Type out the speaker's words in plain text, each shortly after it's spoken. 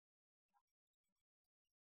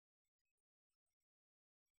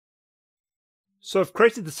So I've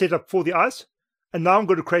created the setup for the eyes, and now I'm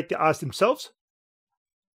going to create the eyes themselves.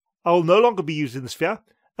 I will no longer be using the sphere,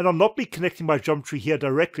 and I'll not be connecting my geometry here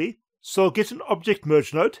directly, so I'll get an object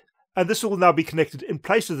merge node, and this will now be connected in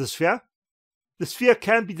place of the sphere. The sphere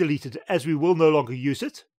can be deleted as we will no longer use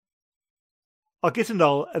it. I'll get a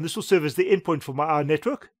null, and this will serve as the endpoint for my eye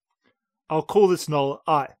network. I'll call this null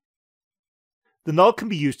I. The null can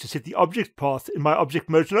be used to set the object path in my object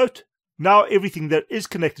merge node. Now everything that is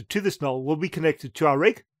connected to this null will be connected to our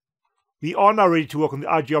rig. We are now ready to work on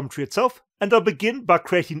the eye geometry itself, and I'll begin by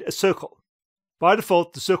creating a circle. By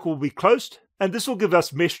default, the circle will be closed, and this will give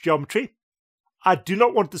us mesh geometry. I do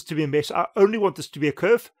not want this to be a mesh, I only want this to be a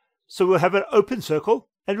curve, so we'll have an open circle,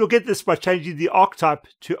 and we'll get this by changing the arc type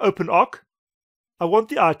to open arc. I want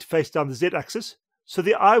the eye to face down the z-axis, so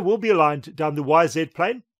the eye will be aligned down the YZ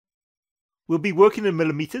plane. We'll be working in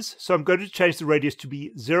millimeters, so I'm going to change the radius to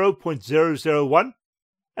be 0.001,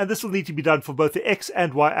 and this will need to be done for both the x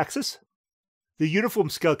and y axis. The uniform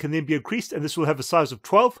scale can then be increased, and this will have a size of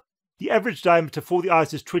 12. The average diameter for the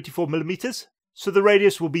eyes is 24 millimeters, so the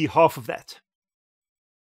radius will be half of that.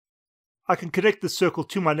 I can connect this circle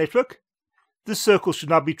to my network. This circle should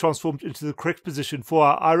now be transformed into the correct position for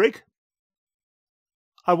our eye rig.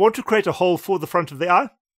 I want to create a hole for the front of the eye.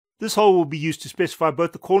 This hole will be used to specify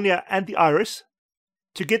both the cornea and the iris.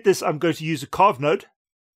 To get this, I'm going to use a carve node.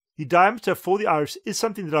 The diameter for the iris is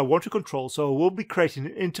something that I want to control, so I will be creating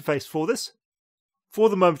an interface for this. For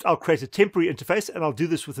the moment, I'll create a temporary interface, and I'll do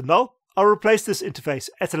this with a null. I'll replace this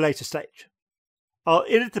interface at a later stage. I'll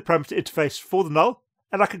edit the parameter interface for the null,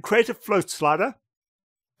 and I can create a float slider.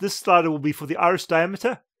 This slider will be for the iris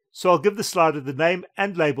diameter, so I'll give the slider the name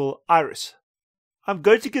and label iris. I'm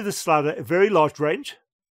going to give this slider a very large range.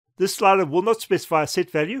 This slider will not specify a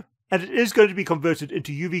set value, and it is going to be converted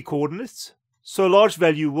into UV coordinates, so a large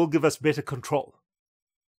value will give us better control.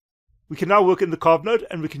 We can now work in the carve node,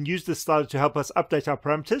 and we can use this slider to help us update our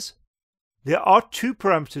parameters. There are two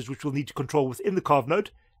parameters which we'll need to control within the carve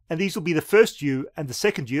node, and these will be the first U and the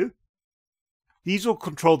second U. These will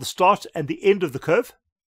control the start and the end of the curve.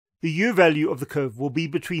 The U value of the curve will be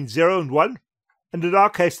between 0 and 1, and in our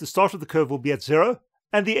case the start of the curve will be at 0,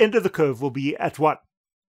 and the end of the curve will be at 1.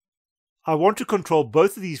 I want to control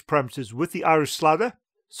both of these parameters with the iris slider,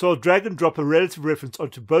 so I'll drag and drop a relative reference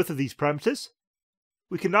onto both of these parameters.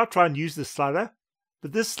 We can now try and use this slider,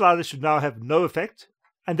 but this slider should now have no effect,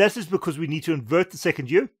 and that is because we need to invert the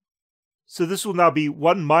second U. So this will now be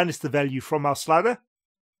 1 minus the value from our slider.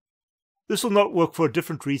 This will not work for a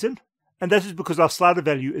different reason, and that is because our slider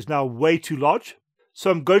value is now way too large.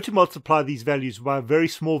 So I'm going to multiply these values by a very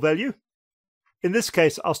small value. In this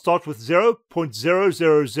case, I'll start with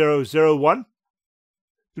 0.00001.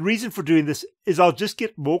 The reason for doing this is I'll just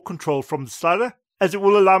get more control from the slider, as it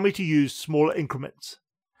will allow me to use smaller increments.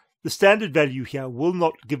 The standard value here will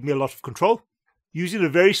not give me a lot of control. Using a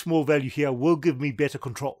very small value here will give me better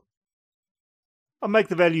control. I'll make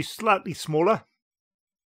the value slightly smaller.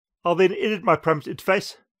 I'll then edit my parameter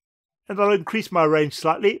interface, and I'll increase my range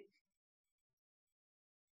slightly.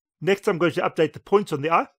 Next, I'm going to update the points on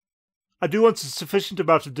the eye. I do want a sufficient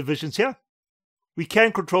amount of divisions here. We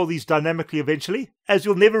can control these dynamically eventually, as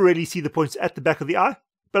you'll never really see the points at the back of the eye,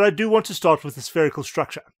 but I do want to start with a spherical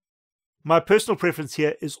structure. My personal preference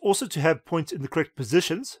here is also to have points in the correct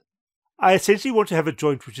positions. I essentially want to have a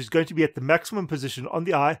joint which is going to be at the maximum position on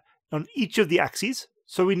the eye on each of the axes,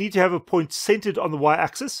 so we need to have a point centered on the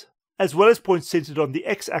y-axis, as well as points centered on the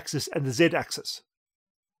x-axis and the z-axis.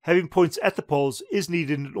 Having points at the poles is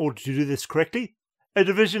needed in order to do this correctly. A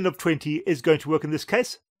division of 20 is going to work in this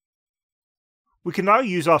case. We can now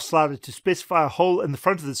use our slider to specify a hole in the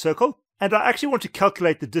front of the circle, and I actually want to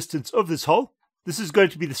calculate the distance of this hole. This is going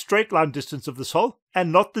to be the straight line distance of this hole,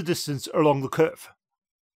 and not the distance along the curve.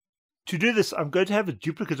 To do this, I'm going to have a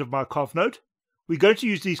duplicate of my carve node. We're going to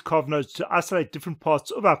use these carve nodes to isolate different parts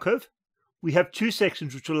of our curve. We have two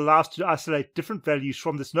sections which will allow us to isolate different values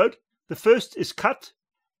from this node. The first is cut,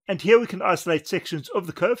 and here we can isolate sections of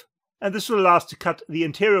the curve, and this will allow us to cut the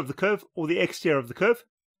interior of the curve or the exterior of the curve.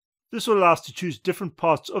 This will allow us to choose different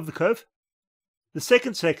parts of the curve. The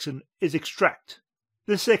second section is extract.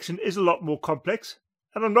 This section is a lot more complex,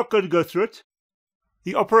 and I'm not going to go through it.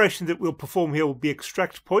 The operation that we'll perform here will be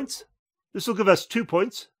extract points. This will give us 2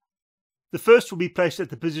 points. The first will be placed at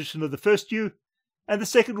the position of the first U, and the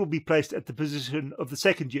second will be placed at the position of the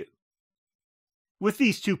second U. With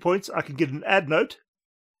these 2 points, I can get an add node.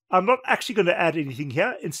 I'm not actually going to add anything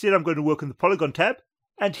here. Instead, I'm going to work in the polygon tab,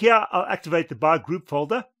 and here I'll activate the by group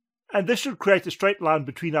folder, and this should create a straight line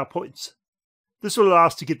between our points. This will allow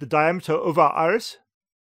us to get the diameter of our iris.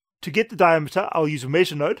 To get the diameter, I'll use a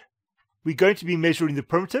measure node. We're going to be measuring the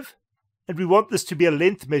primitive. and we want this to be a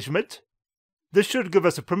length measurement. This should give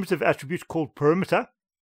us a primitive attribute called perimeter.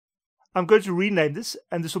 I'm going to rename this,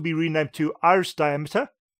 and this will be renamed to iris diameter.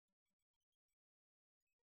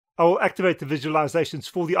 I will activate the visualizations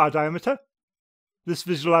for the eye diameter. This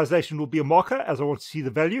visualization will be a marker as I want to see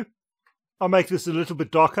the value. I'll make this a little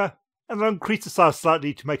bit darker, and I'll increase the size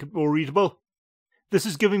slightly to make it more readable. This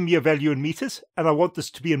is giving me a value in meters, and I want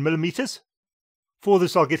this to be in millimeters. For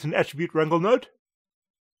this, I'll get an attribute wrangle node.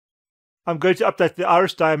 I'm going to update the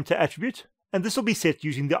iris diameter attribute, and this will be set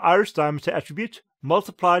using the iris diameter attribute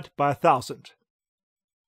multiplied by 1000.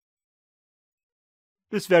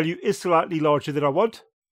 This value is slightly larger than I want.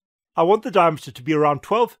 I want the diameter to be around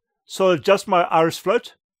 12, so I'll adjust my iris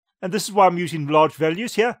float, and this is why I'm using large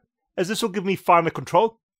values here, as this will give me finer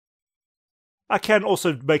control. I can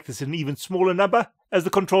also make this an even smaller number, as the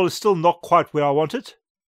control is still not quite where I want it.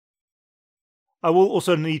 I will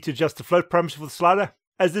also need to adjust the float parameter for the slider,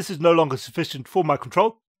 as this is no longer sufficient for my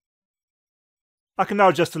control. I can now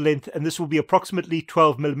adjust the length, and this will be approximately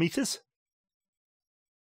 12 millimeters.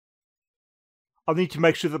 I'll need to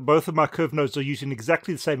make sure that both of my curve nodes are using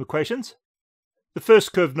exactly the same equations. The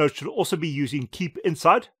first curve node should also be using keep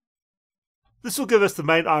inside. This will give us the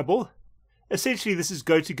main eyeball. Essentially, this is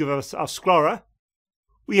going to give us our sclera.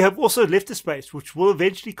 We have also left a space which will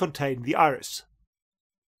eventually contain the iris.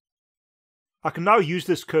 I can now use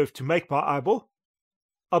this curve to make my eyeball.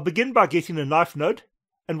 I'll begin by getting a knife node,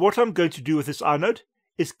 and what I'm going to do with this eye node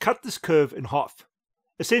is cut this curve in half.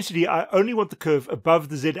 Essentially, I only want the curve above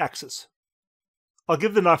the z-axis. I'll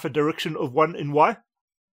give the knife a direction of 1 in y,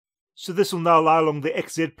 so this will now lie along the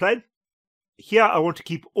xz plane. Here I want to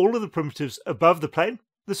keep all of the primitives above the plane.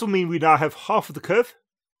 This will mean we now have half of the curve.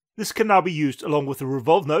 This can now be used along with the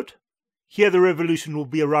revolve node. Here the revolution will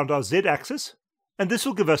be around our z-axis, and this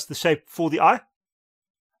will give us the shape for the eye.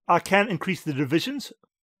 I can increase the divisions.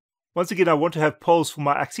 Once again, I want to have poles for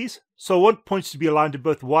my axes, so I want points to be aligned in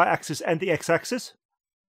both the y-axis and the x-axis.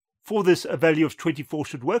 For this, a value of 24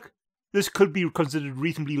 should work. This could be considered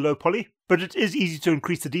reasonably low poly, but it is easy to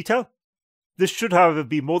increase the detail. This should, however,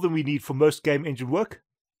 be more than we need for most game engine work,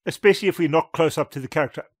 especially if we're not close up to the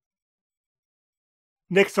character.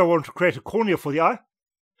 Next, I want to create a cornea for the eye.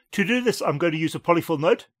 To do this, I'm going to use a polyfill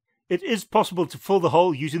node. It is possible to fill the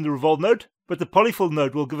hole using the revolve node, but the polyfill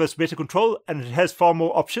node will give us better control and it has far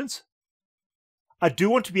more options. I do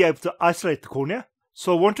want to be able to isolate the cornea,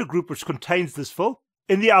 so I want a group which contains this fill.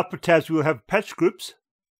 In the output tabs, we will have patch groups.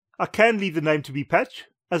 I can leave the name to be patch,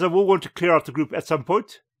 as I will want to clear out the group at some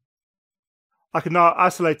point. I can now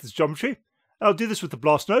isolate this geometry, and I'll do this with the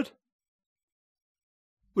blast node.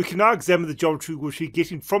 We can now examine the geometry which we're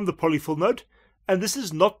getting from the polyfill node, and this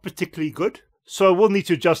is not particularly good, so I will need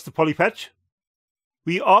to adjust the polypatch.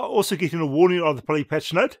 We are also getting a warning on the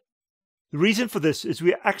polypatch node. The reason for this is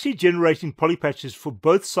we are actually generating polypatches for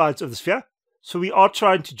both sides of the sphere, so we are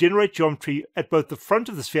trying to generate geometry at both the front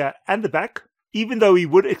of the sphere and the back, even though we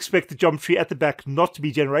would expect the geometry at the back not to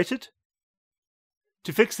be generated.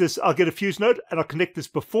 To fix this, I'll get a fuse node and I'll connect this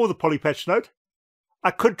before the polypatch node. I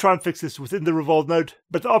could try and fix this within the revolve node,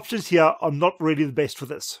 but the options here are not really the best for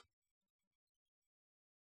this.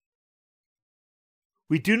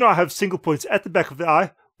 We do now have single points at the back of the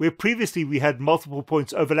eye, where previously we had multiple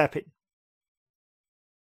points overlapping.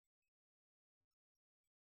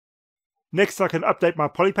 Next, I can update my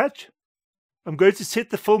polypatch. I'm going to set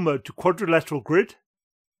the fill mode to quadrilateral grid.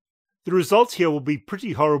 The results here will be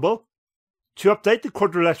pretty horrible. To update the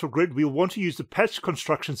quadrilateral grid, we will want to use the patch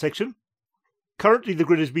construction section. Currently the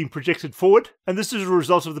grid is being projected forward, and this is a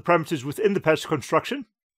result of the parameters within the patch construction.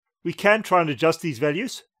 We can try and adjust these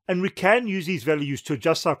values, and we can use these values to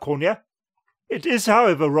adjust our cornea. It is,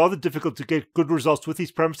 however, rather difficult to get good results with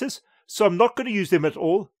these parameters, so I'm not going to use them at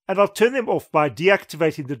all, and I'll turn them off by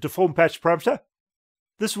deactivating the deform patch parameter.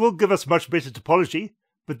 This will give us much better topology,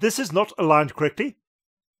 but this is not aligned correctly.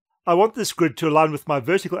 I want this grid to align with my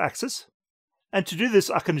vertical axis, and to do this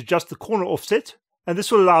I can adjust the corner offset, and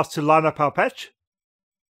this will allow us to line up our patch.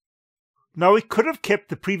 Now we could have kept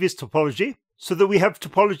the previous topology, so that we have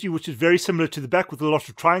topology which is very similar to the back with a lot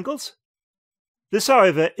of triangles. This,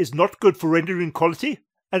 however, is not good for rendering quality,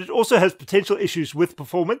 and it also has potential issues with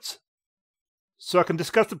performance. So I can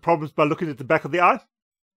discuss the problems by looking at the back of the eye.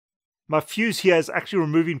 My fuse here is actually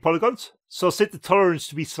removing polygons, so I'll set the tolerance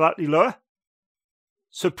to be slightly lower.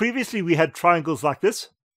 So previously we had triangles like this.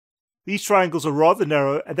 These triangles are rather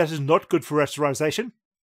narrow, and that is not good for rasterization.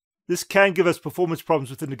 This can give us performance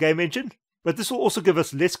problems within the game engine, but this will also give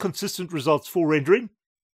us less consistent results for rendering,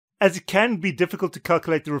 as it can be difficult to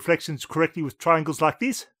calculate the reflections correctly with triangles like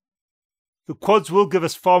these. The quads will give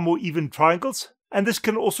us far more even triangles, and this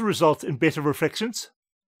can also result in better reflections.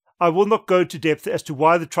 I will not go into depth as to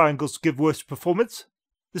why the triangles give worse performance.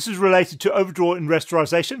 This is related to overdraw in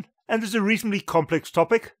rasterization, and is a reasonably complex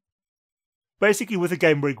topic. Basically, with a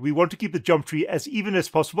game rig, we want to keep the geometry as even as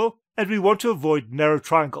possible, and we want to avoid narrow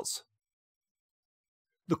triangles.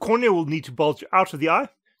 The cornea will need to bulge out of the eye.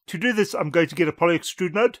 To do this, I'm going to get a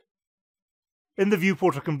polyextrude node. In the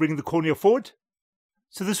viewport, I can bring the cornea forward.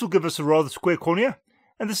 So this will give us a rather square cornea,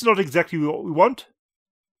 and this is not exactly what we want.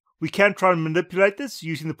 We can try and manipulate this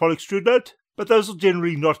using the polyextrude node, but those will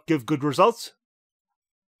generally not give good results.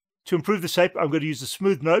 To improve the shape, I'm going to use a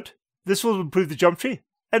smooth node. This will improve the geometry,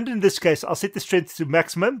 and in this case, I'll set the strength to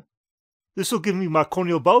maximum. This will give me my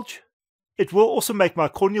corneal bulge. It will also make my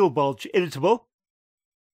corneal bulge editable.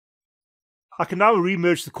 I can now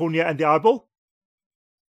remerge the cornea and the eyeball.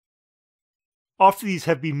 After these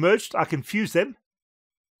have been merged, I can fuse them.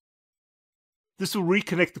 This will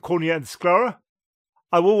reconnect the cornea and the sclera.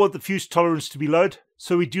 I will want the fuse tolerance to be low,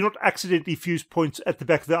 so we do not accidentally fuse points at the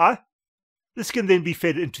back of the eye. This can then be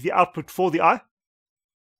fed into the output for the eye.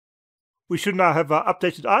 We should now have our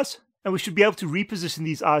updated eyes, and we should be able to reposition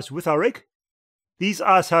these eyes with our rig. These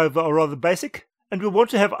eyes, however, are rather basic, and we'll want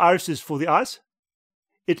to have irises for the eyes.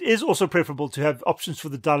 It is also preferable to have options for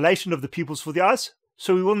the dilation of the pupils for the eyes,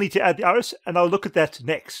 so we will need to add the iris, and I'll look at that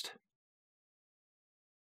next.